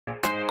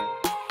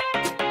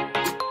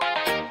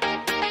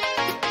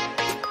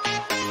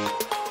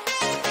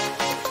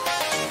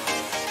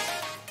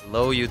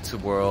Hello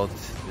YouTube world,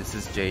 this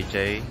is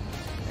JJ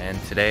and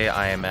today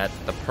I am at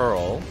the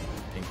Pearl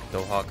in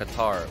Doha,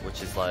 Qatar,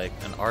 which is like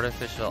an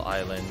artificial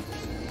island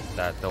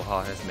that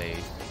Doha has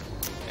made,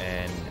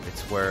 and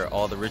it's where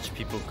all the rich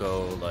people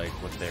go, like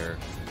with their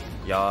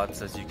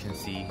yachts, as you can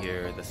see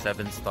here, the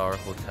 7-star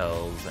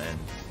hotels and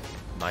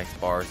nice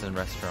bars and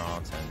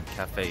restaurants and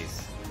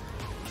cafes.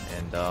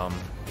 And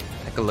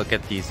take a look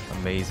at these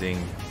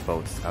amazing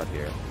boats out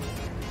here.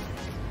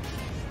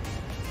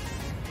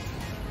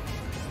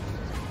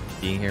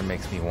 Being here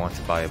makes me want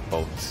to buy a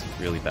boat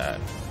really bad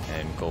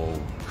and go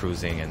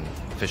cruising and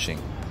fishing.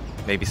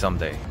 Maybe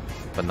someday,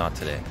 but not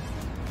today,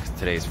 because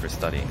today is for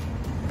studying.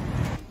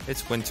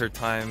 It's winter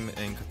time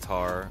in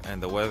Qatar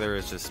and the weather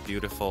is just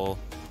beautiful.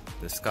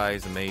 The sky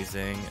is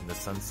amazing and the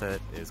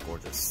sunset is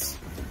gorgeous.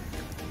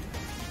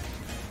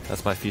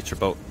 That's my future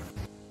boat.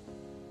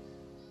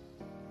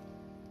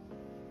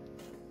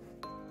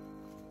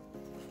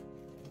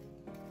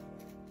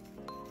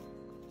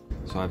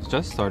 So I've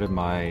just started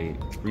my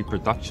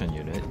reproduction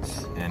unit,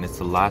 and it's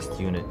the last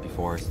unit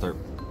before I start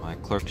my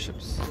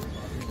clerkships.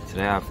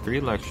 Today I have 3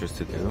 lectures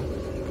to do: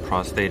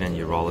 prostate and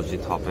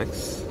urology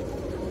topics,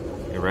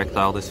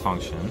 erectile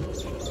dysfunction,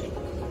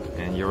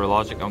 and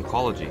urologic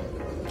oncology.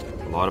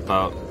 A lot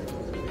about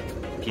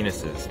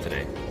penises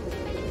today.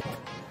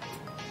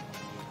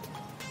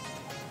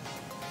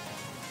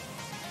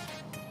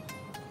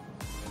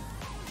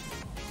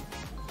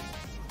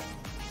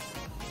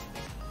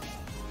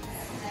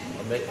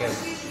 I'm making a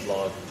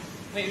vlog.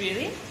 Wait,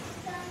 really?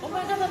 Oh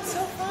my god, that's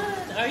so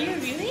fun! Are you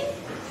really?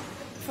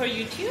 For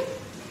YouTube?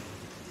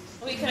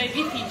 Wait, can I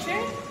be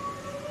featured?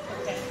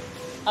 Okay.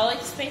 I'll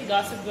explain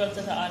Gossip Girl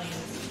to the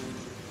audience.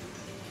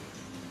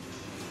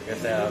 Like I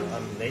said,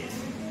 I'm late.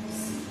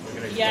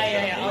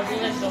 Yeah. I'll do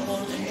like the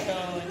whole intro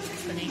and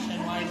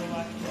explanation while you're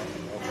watching.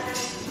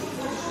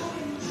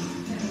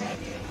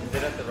 Is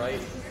it at the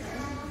right?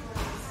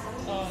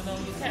 Oh no,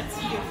 you can't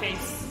see your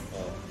face.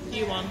 Oh. Do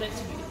you want it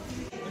to be?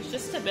 It's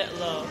just a bit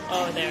low.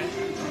 Oh, there.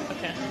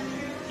 Okay.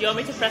 You want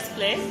me to press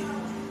play?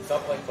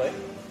 Stop like play?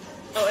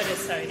 Oh, it is.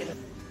 Sorry. It is.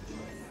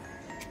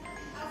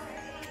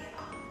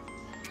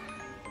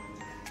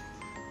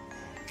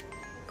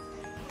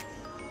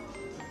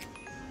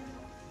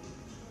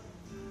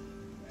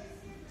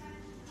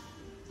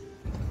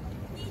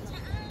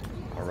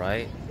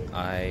 Alright,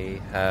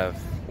 I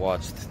have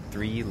watched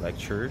 3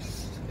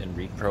 lectures in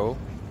Repro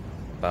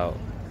about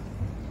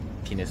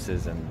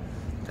penises and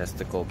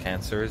testicle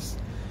cancers,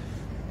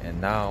 and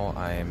now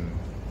I'm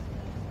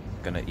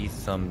gonna eat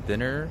some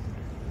dinner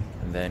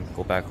and then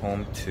go back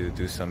home to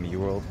do some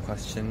UWorld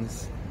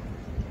questions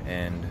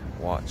and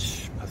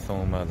watch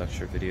Pathoma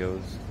lecture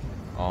videos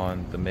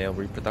on the male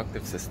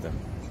reproductive system.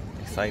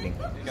 Exciting.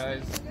 Hey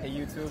guys, hey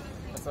YouTube,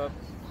 what's up?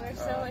 We're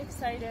so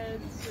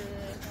excited to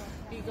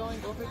be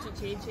going over to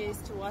JJ's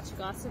to watch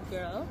Gossip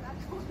Girl.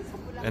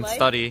 And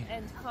study.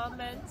 And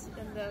comment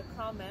in the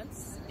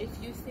comments if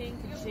you think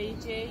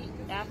JJ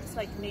acts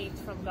like Nate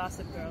from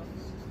Gossip Girl.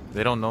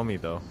 They don't know me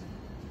though.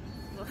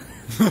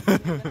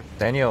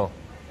 Daniel,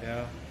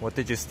 Yeah, what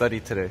did you study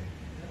today?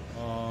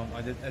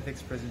 I did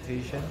ethics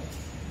presentation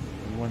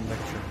and 1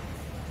 lecture.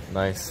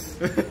 Nice.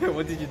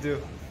 What did you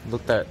do?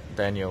 Looked at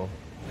Daniel.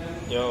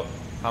 Yo.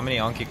 How many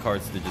Anki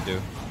cards did you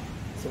do?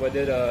 So I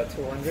did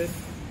 200,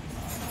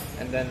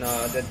 and then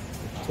I did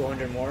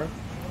 200 more,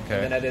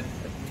 Okay. and then I did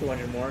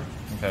 200 more,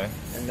 Okay.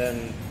 and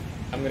then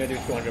I'm gonna do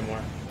 200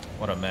 more.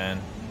 What a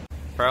man.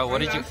 Bro, what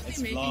did you...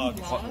 It's vlog.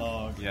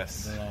 Vlog.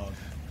 Yes. Vlog.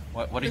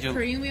 What did The you...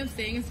 Korean way of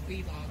saying is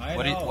vlog.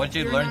 What did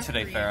you You're learn not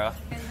today, Korean. Farah?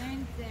 I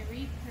learned the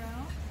repro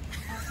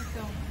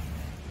acetone.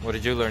 What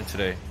did you learn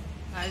today?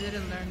 I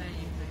didn't learn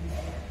anything.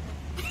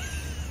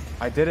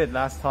 I did it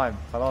last time.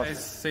 Hello.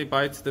 Guys, say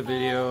bye to the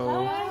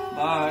video.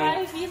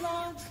 Bye,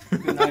 vlog.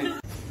 Good night.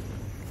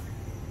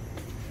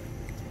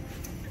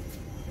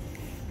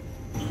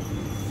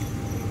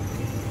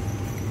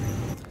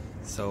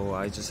 So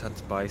I just had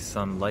to buy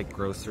some light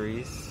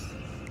groceries,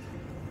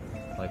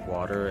 like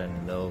water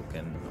and milk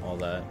and all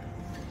that.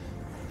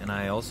 And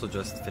I also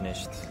just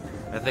finished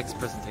ethics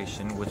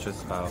presentation, which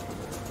was about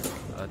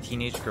a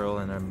teenage girl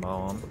and her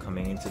mom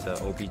coming into the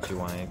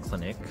OB/GYN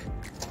clinic,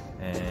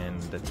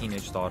 and the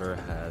teenage daughter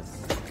has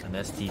an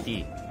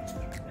STD,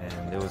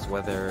 and it was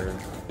whether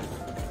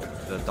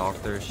the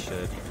doctor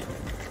should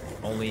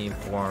only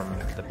inform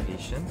the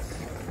patient,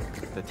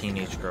 the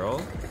teenage girl,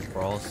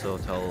 or also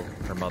tell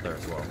her mother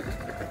as well.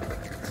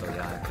 So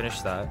yeah, I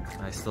finished that.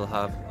 I still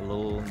have a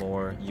little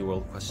more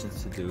UWorld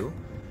questions to do,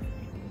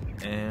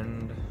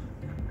 and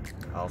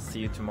I'll see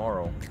you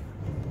tomorrow.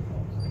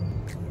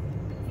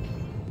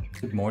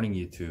 Good morning,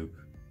 YouTube.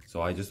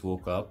 So I just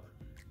woke up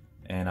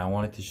and I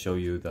wanted to show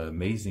you the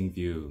amazing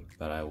view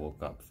that I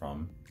woke up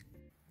from.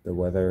 The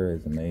weather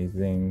is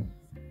amazing.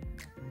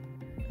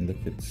 And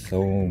look at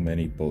so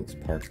many boats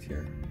parked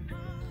here.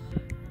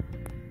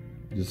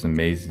 It just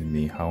amazes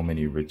me how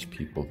many rich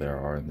people there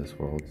are in this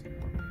world.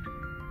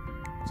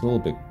 It's a little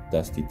bit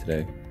dusty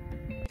today.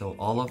 So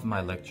all of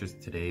my lectures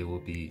today will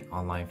be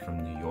online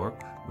from New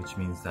York, which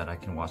means that I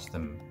can watch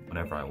them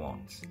whenever I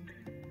want.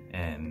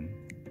 And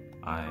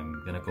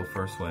I'm gonna go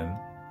for a swim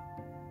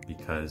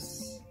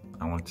because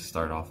I want to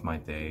start off my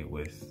day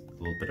with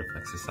a little bit of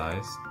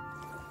exercise.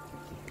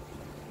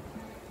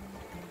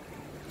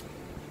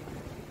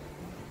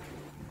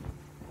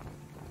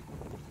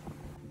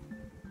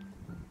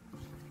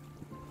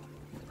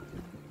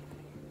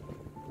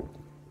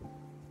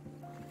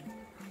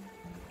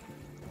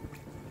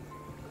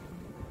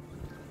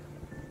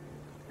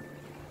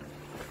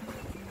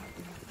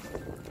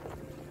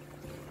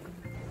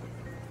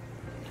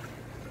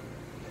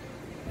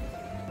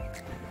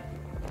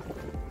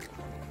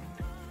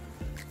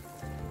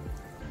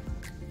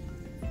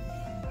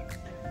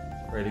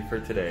 Ready for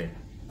today.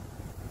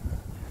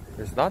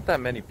 There's not that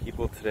many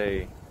people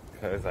today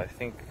because I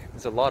think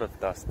there's a lot of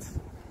dust.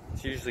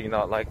 It's usually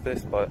not like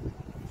this, but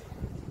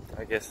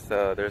I guess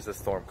there's a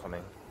storm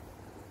coming.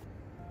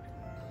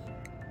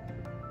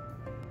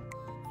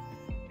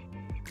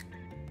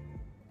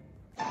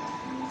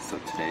 So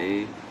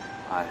today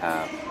I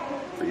have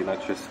 3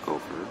 lectures to go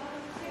for: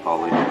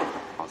 pathology,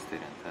 prostate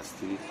and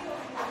testes,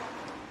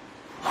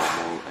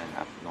 normal and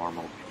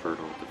abnormal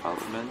fertile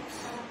development,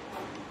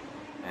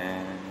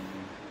 and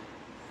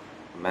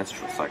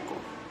menstrual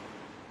cycle.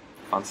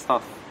 Fun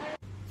stuff.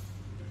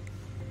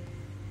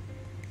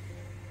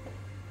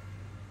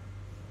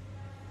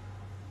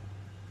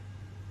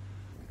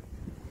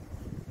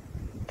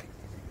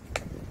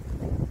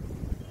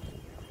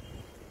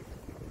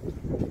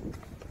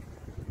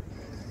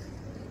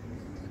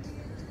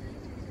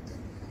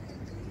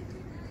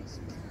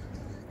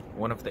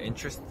 One of the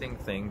interesting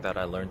things that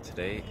I learned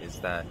today is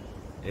that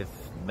if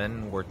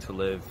men were to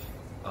live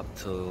up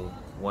to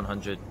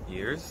 100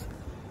 years,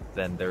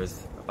 then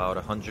there's about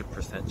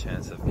 100%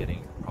 chance of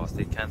getting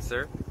prostate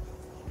cancer.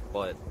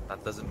 But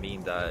that doesn't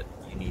mean that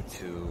you need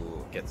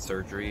to get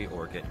surgery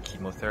or get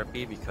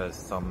chemotherapy, because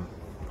some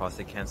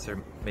prostate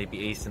cancer may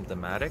be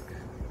asymptomatic,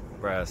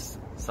 whereas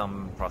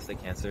some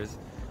prostate cancers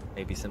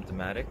may be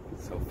symptomatic.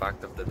 So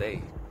fact of the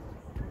day.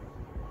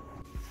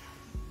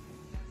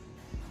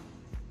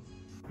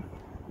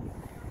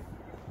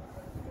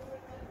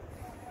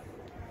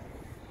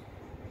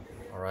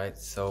 Alright,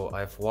 so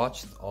I've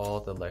watched all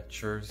the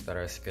lectures that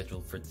are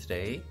scheduled for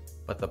today,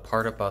 but the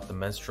part about the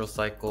menstrual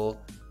cycle,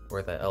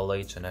 where the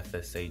LH and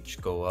FSH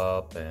go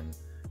up, and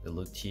the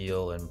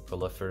luteal and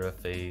proliferative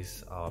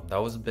phase, that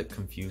was a bit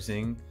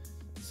confusing.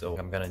 So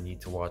I'm gonna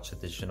need to watch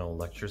additional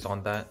lectures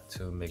on that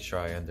to make sure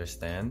I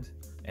understand.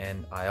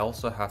 And I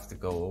also have to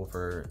go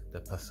over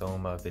the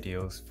PASOMA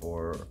videos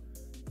for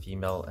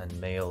female and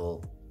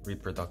male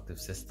reproductive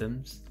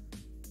systems.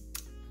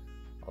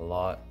 A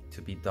lot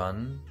to be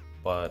done,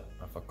 but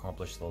I've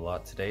accomplished a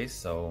lot today,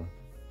 so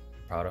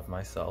I'm proud of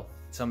myself.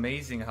 It's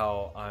amazing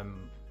how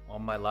I'm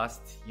on my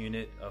last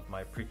unit of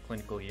my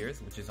preclinical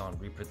years, which is on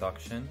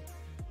reproduction,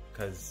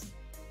 because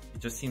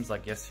it just seems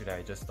like yesterday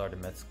I just started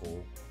med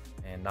school,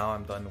 and now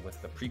I'm done with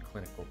the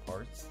preclinical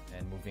parts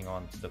and moving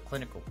on to the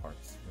clinical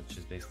parts, which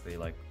is basically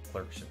like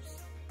clerkships.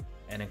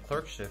 And in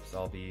clerkships,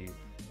 I'll be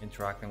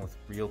interacting with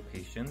real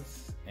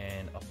patients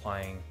and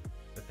applying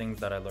the things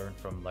that I learned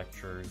from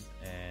lectures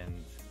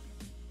and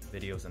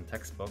videos and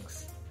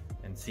textbooks,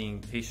 and seeing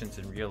patients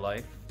in real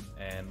life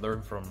and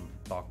learn from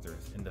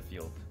doctors in the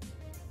field.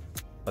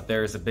 But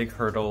there is a big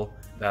hurdle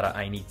that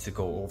I need to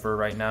go over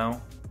right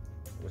now,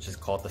 which is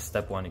called the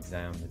Step 1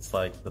 exam. It's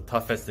like the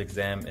toughest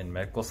exam in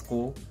medical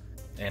school,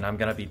 and I'm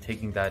gonna be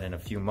taking that in a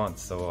few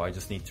months, so I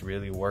just need to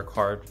really work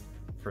hard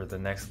for the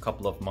next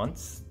couple of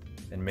months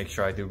and make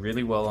sure I do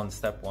really well on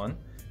Step 1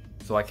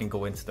 so I can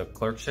go into the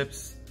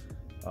clerkships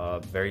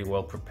very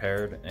well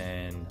prepared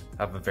and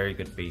have a very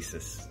good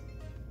basis.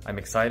 I'm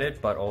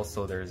excited, but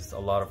also there's a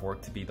lot of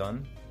work to be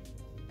done.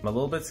 I'm a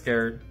little bit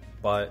scared,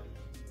 but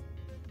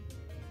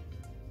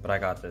I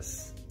got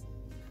this.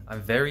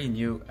 I'm very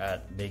new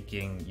at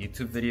making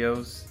YouTube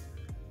videos.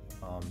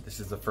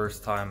 This is the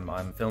first time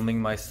I'm filming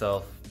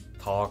myself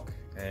talk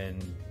and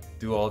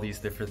do all these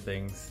different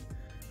things.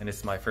 And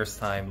it's my first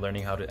time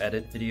learning how to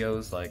edit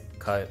videos, like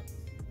cut.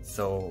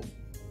 So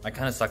I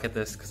kind of suck at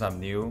this because I'm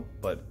new,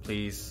 but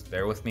please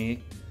bear with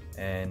me.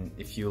 And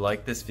if you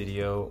like this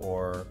video,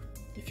 or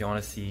if you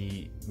want to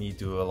see me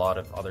do a lot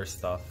of other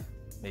stuff,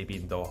 maybe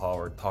in Doha,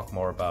 or talk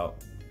more about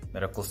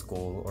medical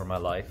school or my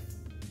life,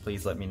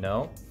 please let me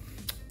know.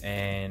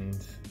 And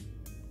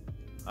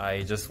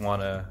I just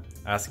want to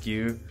ask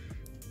you,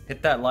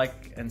 hit that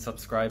like and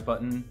subscribe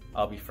button.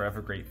 I'll be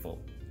forever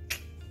grateful.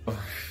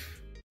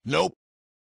 Nope.